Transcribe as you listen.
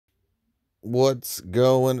What's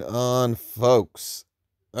going on, folks?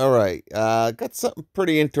 All right, got something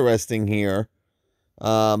pretty interesting here.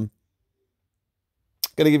 Um,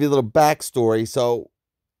 Gonna give you a little backstory. So,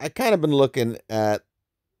 I kind of been looking at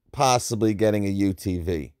possibly getting a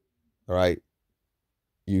UTV. All right,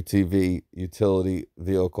 UTV, utility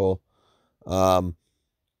vehicle. Um,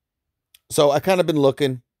 so I kind of been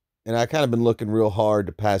looking, and I kind of been looking real hard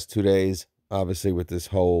the past 2 days. Obviously, with this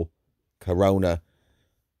whole Corona,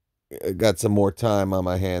 I got some more time on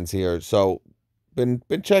my hands here. So been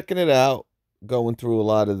checking it out, going through a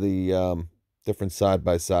lot of the different side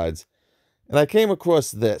by sides, and I came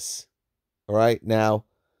across this. All right, now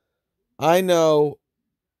I know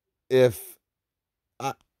if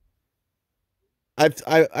I,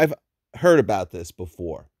 I've heard about this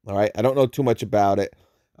before. All right, I don't know too much about it.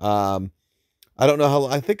 Um, I don't know how.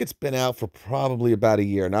 I think it's been out for probably about a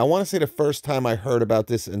year now. I want to say the first time I heard about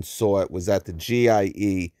this and saw it was at the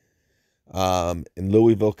GIE in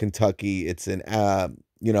Louisville, Kentucky. It's an a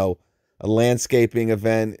landscaping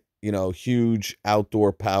event, huge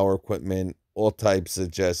outdoor power equipment, all types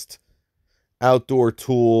of just outdoor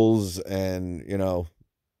tools and,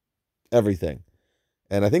 everything.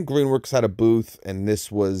 And I think Greenworks had a booth, and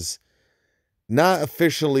this was not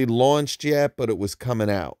officially launched yet, but it was coming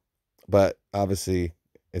out. But obviously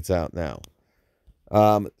it's out now.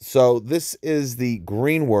 So this is the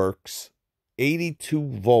Greenworks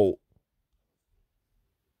 82-volt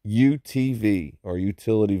UTV, or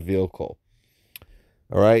utility vehicle.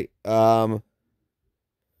 All right. Yeah,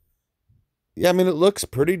 I mean, it looks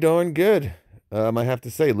pretty darn good. I have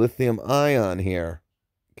to say, lithium ion here.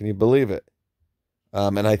 Can you believe it?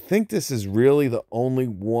 And I think this is really the only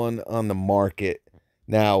one on the market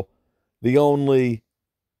now. The only,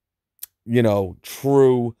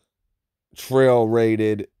 true trail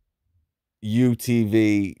rated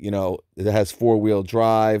UTV. It has four-wheel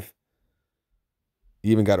drive.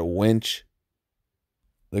 You even got a winch.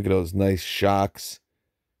 Look at those nice shocks.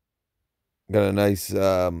 Got a nice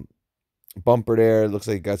bumper there. It looks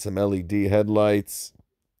like it got some LED headlights.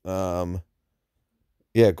 Um,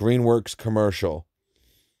 yeah, Greenworks commercial.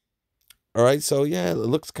 All right, so yeah, it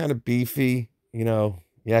looks kind of beefy. You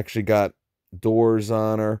actually got doors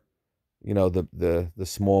on her. The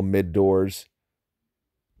small mid doors.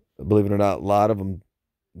 Believe it or not, a lot of them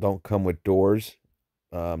don't come with doors.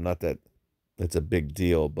 Not that it's a big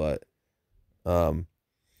deal, but um,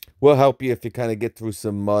 will help you if you kind of get through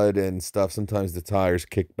some mud and stuff. Sometimes the tires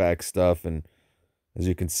kick back stuff, and as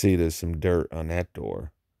you can see, there's some dirt on that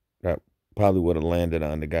door. That probably would have landed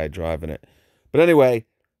on the guy driving it. But anyway,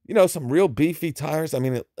 some real beefy tires. I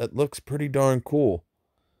mean, it looks pretty darn cool.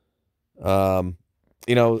 Um,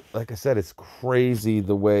 like I said, it's crazy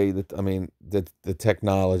the way that, I mean, the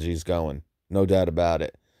technology's going. No doubt about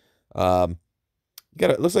it. Um,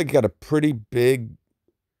 it looks like you got a pretty big,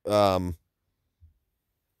 um,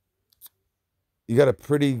 you got a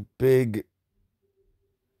pretty big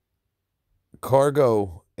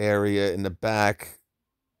cargo area in the back.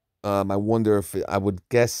 I wonder if I would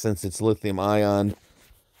guess, since it's lithium ion,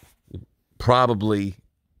 probably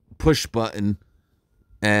push button,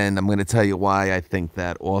 and I'm going to tell you why I think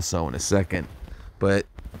that also in a second. But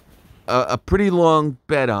a pretty long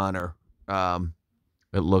bed on her.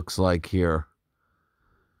 It looks like here.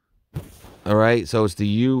 All right, so it's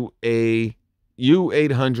the U800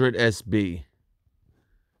 SB.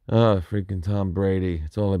 Oh, freaking Tom Brady!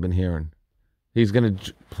 That's all I've been hearing. He's going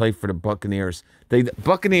to play for the Buccaneers.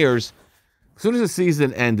 Buccaneers, as soon as the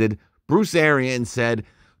season ended, Bruce Arians said,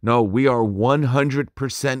 no, we are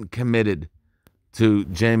 100% committed to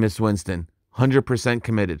Jameis Winston. 100%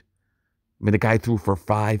 committed. I mean, the guy threw for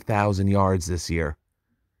 5,000 yards this year.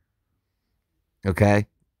 Okay?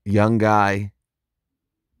 Young guy.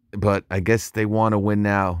 But I guess they want to win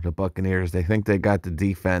now, the Buccaneers. They think they got the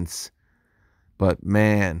defense. But,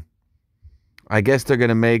 man, I guess they're going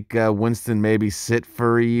to make Winston maybe sit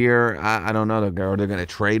for a year. I don't know. They're going to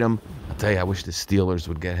trade him. I'll tell you, I wish the Steelers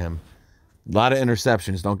would get him. A lot of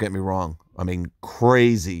interceptions, don't get me wrong. I mean,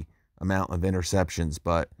 crazy amount of interceptions.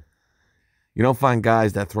 But you don't find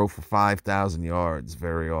guys that throw for 5,000 yards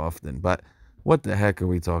very often. But what the heck are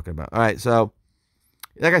we talking about? All right, so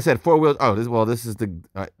like I said, four wheels. Oh, this is the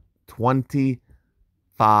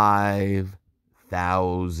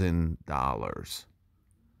 $25,000.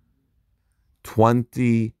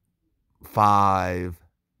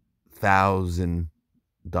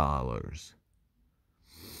 $25,000.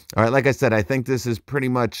 All right, like I said, I think this is pretty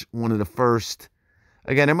much one of the first.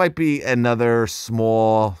 Again, it might be another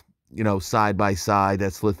small, side by side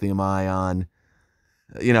that's lithium ion,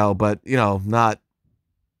 but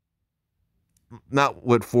not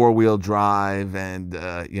with four-wheel drive and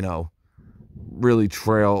really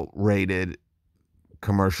trail rated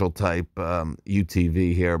commercial type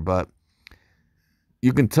UTV here, but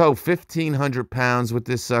you can tow 1,500 pounds with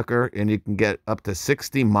this sucker, and you can get up to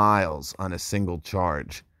 60 miles on a single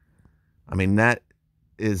charge. I mean, that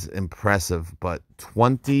is impressive, but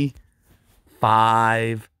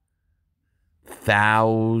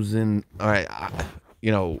 25,000. All right,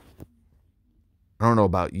 you know, I don't know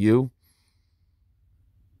about you,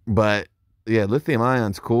 but yeah, lithium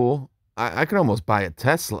ion's cool. I could almost buy a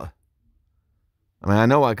Tesla. I mean, I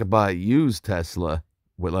know I could buy a used Tesla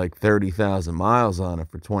with like 30,000 miles on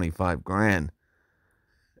it for 25 grand.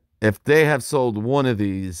 If they have sold one of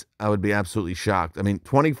these, I would be absolutely shocked. I mean,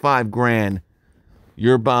 25 grand,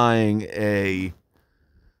 you're buying a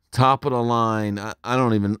top of the line. I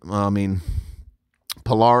don't even, I mean,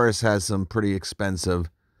 Polaris has some pretty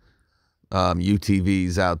expensive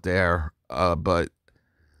UTVs out there, but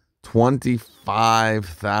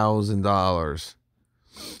 $25,000,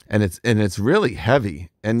 and it's really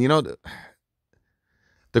heavy. And you know,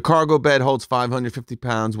 the cargo bed holds 550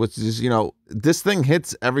 pounds, which is, you know, this thing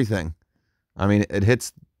hits everything. I mean, it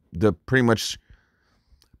hits the pretty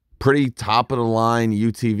top of the line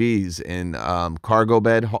UTVs in cargo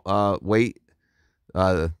bed weight,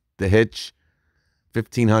 the hitch,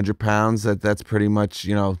 1,500 pounds. That's pretty much,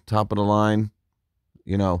 you know, top of the line.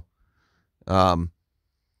 You know,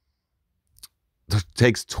 it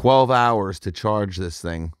takes 12 hours to charge this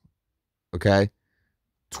thing. Okay,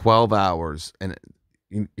 12 hours, and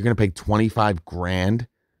you're gonna pay 25 grand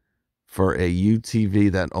for a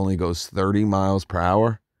UTV that only goes 30 miles per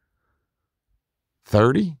hour.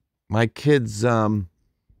 30? My kid's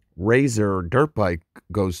Razor dirt bike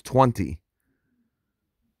goes 20,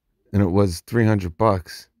 and it was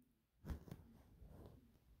 $300.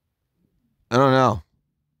 I don't know.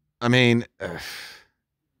 I mean,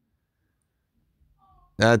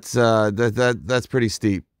 that's that's pretty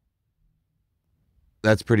steep.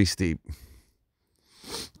 That's pretty steep.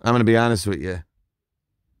 I'm gonna be honest with you.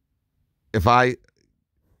 If I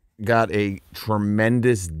got a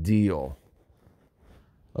tremendous deal,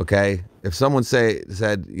 okay, if someone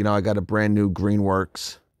said, you know, I got a brand new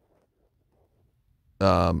Greenworks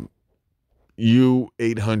U800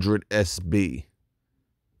 SB,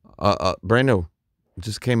 brand new,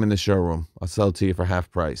 just came in the showroom, I'll sell it to you for half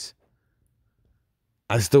price.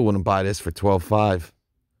 I still wouldn't buy this for 12.5.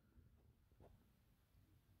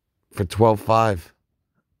 For 12.5,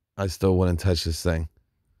 I still wouldn't touch this thing.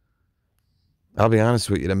 I'll be honest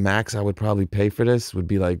with you, the max I would probably pay for this would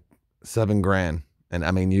be like 7 grand. And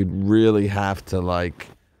I mean, you'd really have to, like,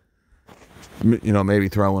 you know, maybe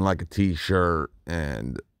throw in like a t-shirt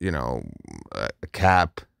and, you know, a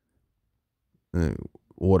cap,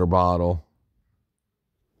 water bottle.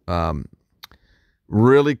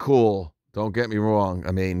 Really cool. Don't get me wrong.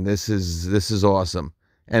 I mean, this is awesome.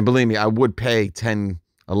 And believe me, I would pay 10,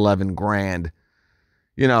 11 grand,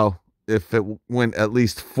 you know, if it went at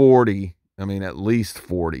least 40. I mean, at least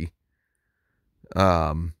 40.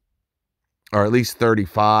 Or at least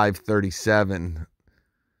 35, 37,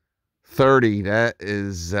 30. That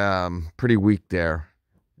is pretty weak there.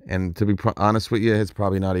 And to be honest with you, it's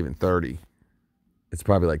probably not even 30. It's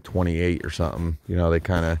probably like 28 or something. You know, they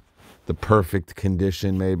kind of, the perfect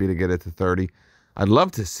condition maybe to get it to 30. I'd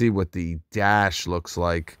love to see what the dash looks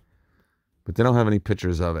like, but they don't have any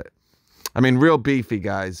pictures of it. I mean, real beefy,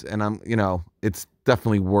 guys. And you know, it's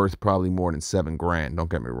definitely worth probably more than 7 grand. Don't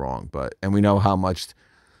get me wrong. And we know how much,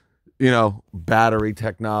 you know, battery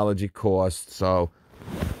technology costs. So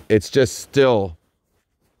it's just still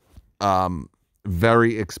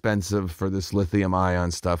very expensive for this lithium ion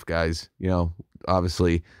stuff, guys. You know,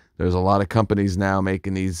 obviously there's a lot of companies now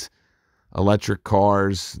making these electric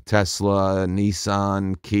cars. Tesla,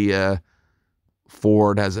 Nissan, Kia,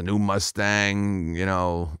 Ford has a new Mustang, you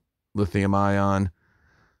know, lithium ion.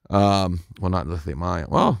 Well, not lithium ion.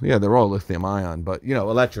 Well, yeah, they're all lithium ion, but, you know,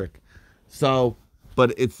 electric. So,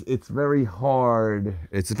 but it's very hard.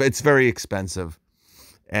 It's very expensive.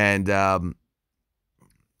 And,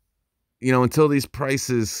 you know, until these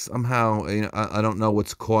prices somehow, you know, I don't know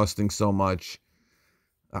what's costing so much.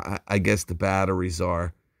 I guess the batteries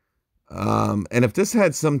are. And if this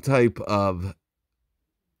had some type of,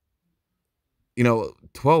 you know,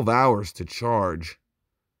 12 hours to charge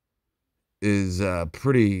is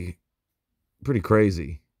pretty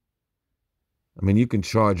crazy. I mean, you can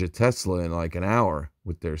charge a Tesla in like an hour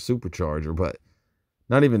with their supercharger, but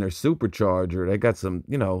not even their supercharger. They got some,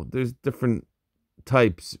 you know, there's different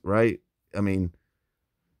types, right? I mean,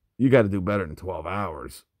 you got to do better than 12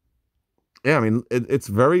 hours. Yeah, I mean, it's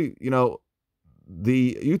very, you know,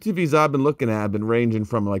 the UTVs I've been looking at have been ranging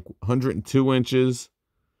from like 102 inches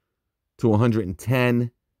to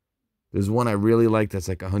 110. There's one I really like that's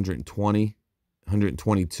like 120,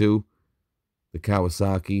 122, the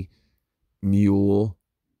Kawasaki Mule.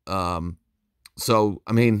 So,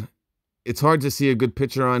 I mean, it's hard to see a good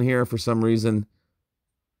picture on here. For some reason,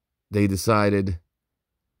 they decided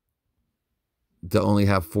to only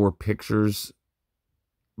have 4 pictures.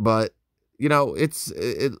 But, you know, it's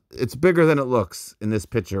bigger than it looks in this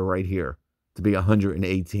picture right here to be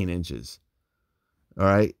 118 inches. All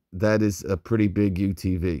right? That is a pretty big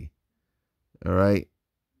UTV. All right?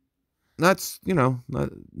 That's, you know,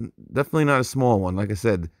 definitely not a small one. Like I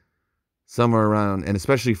said, somewhere around, and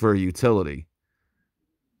especially for a utility.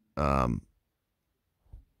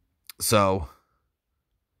 So,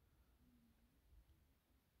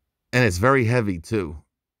 and it's very heavy too,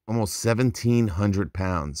 almost 1,700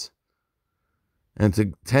 pounds. And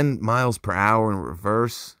to 10 miles per hour in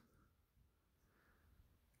reverse,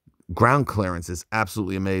 ground clearance is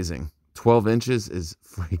absolutely amazing. 12 inches is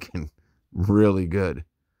freaking really good.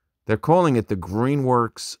 They're calling it the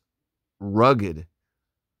Greenworks Rugged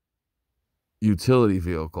Utility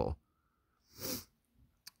Vehicle.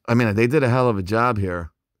 I mean, they did a hell of a job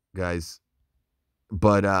here, guys.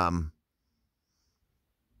 But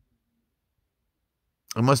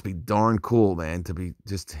it must be darn cool, man, to be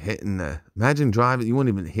just hitting the... Imagine driving, you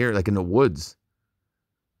wouldn't even hear it, like in the woods.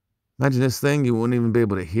 Imagine this thing, you wouldn't even be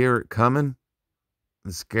able to hear it coming.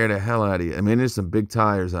 It scare the hell out of you. I mean, there's some big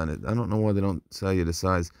tires on it. I don't know why they don't tell you the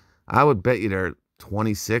size. I would bet you they're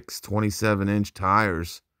 26, 27-inch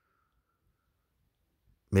tires.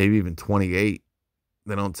 Maybe even 28.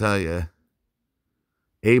 They don't tell you.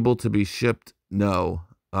 Able to be shipped? No.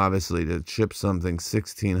 Obviously, to ship something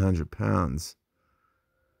 1,600 pounds.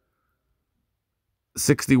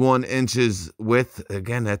 61 inches width.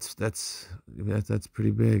 Again, that's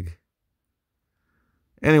pretty big.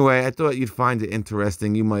 Anyway, I thought you'd find it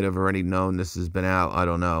interesting. You might have already known this has been out. I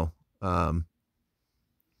don't know.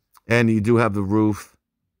 And you do have the roof.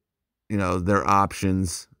 You know, their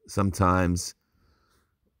options sometimes.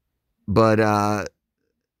 But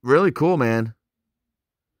really cool, man.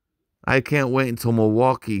 I can't wait until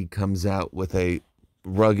Milwaukee comes out with a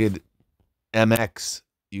rugged MX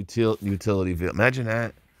utility vehicle. Imagine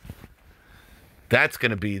that. That's going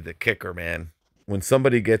to be the kicker, man. When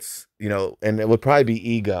somebody gets, you know, and it would probably be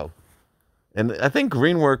Ego. And I think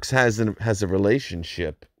Greenworks has a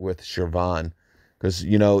relationship with Chevron, because,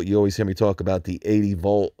 you know, you always hear me talk about the 80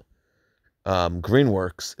 volt.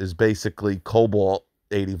 Greenworks is basically Cobalt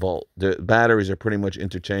 80 volt. The batteries are pretty much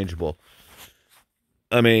interchangeable.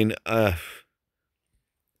 I mean, I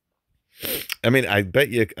bet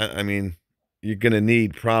you, you're going to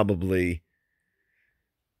need probably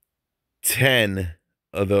 10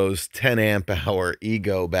 of those 10 amp hour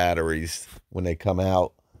Ego batteries when they come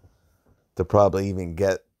out to probably even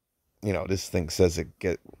get, you know, this thing says it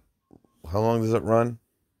get, how long does it run?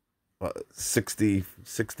 60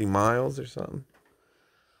 miles or something?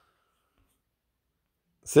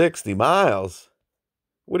 60 miles?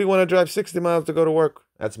 What do you want to drive 60 miles to go to work?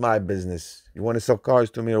 That's my business. You want to sell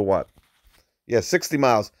cars to me or what? Yeah, 60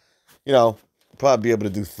 miles. You know, probably be able to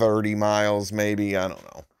do 30 miles maybe. I don't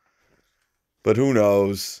know. But who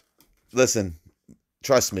knows? Listen,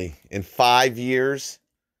 trust me. In 5 years,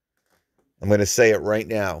 I'm going to say it right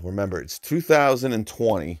now. Remember, it's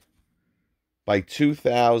 2020. By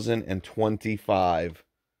 2025,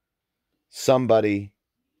 somebody,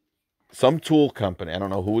 some tool company, I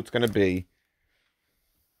don't know who it's going to be,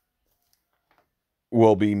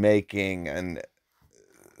 will be making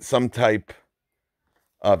some type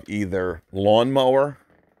of either lawnmower.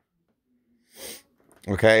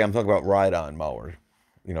 Okay, I'm talking about ride-on mower,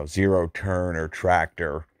 you know, zero turn or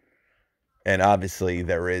tractor. And obviously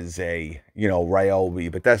there is a, you know,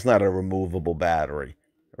 Ryobi, but that's not a removable battery,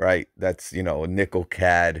 right? That's, you know, a nickel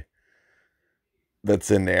cad that's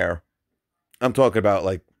in there. I'm talking about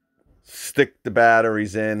like stick the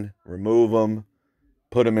batteries in, remove them,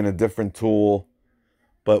 put them in a different tool.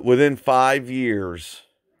 But within 5 years,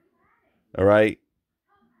 all right,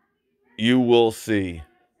 you will see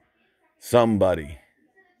somebody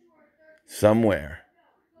somewhere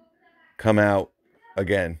come out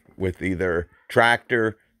again with either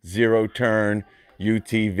tractor, zero turn,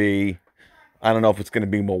 UTV. I don't know if it's going to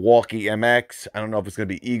be Milwaukee MX. I don't know if it's going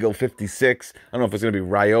to be Eagle 56. I don't know if it's going to be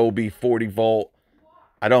Ryobi 40 volt.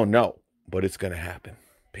 I don't know, but it's going to happen.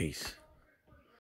 Peace.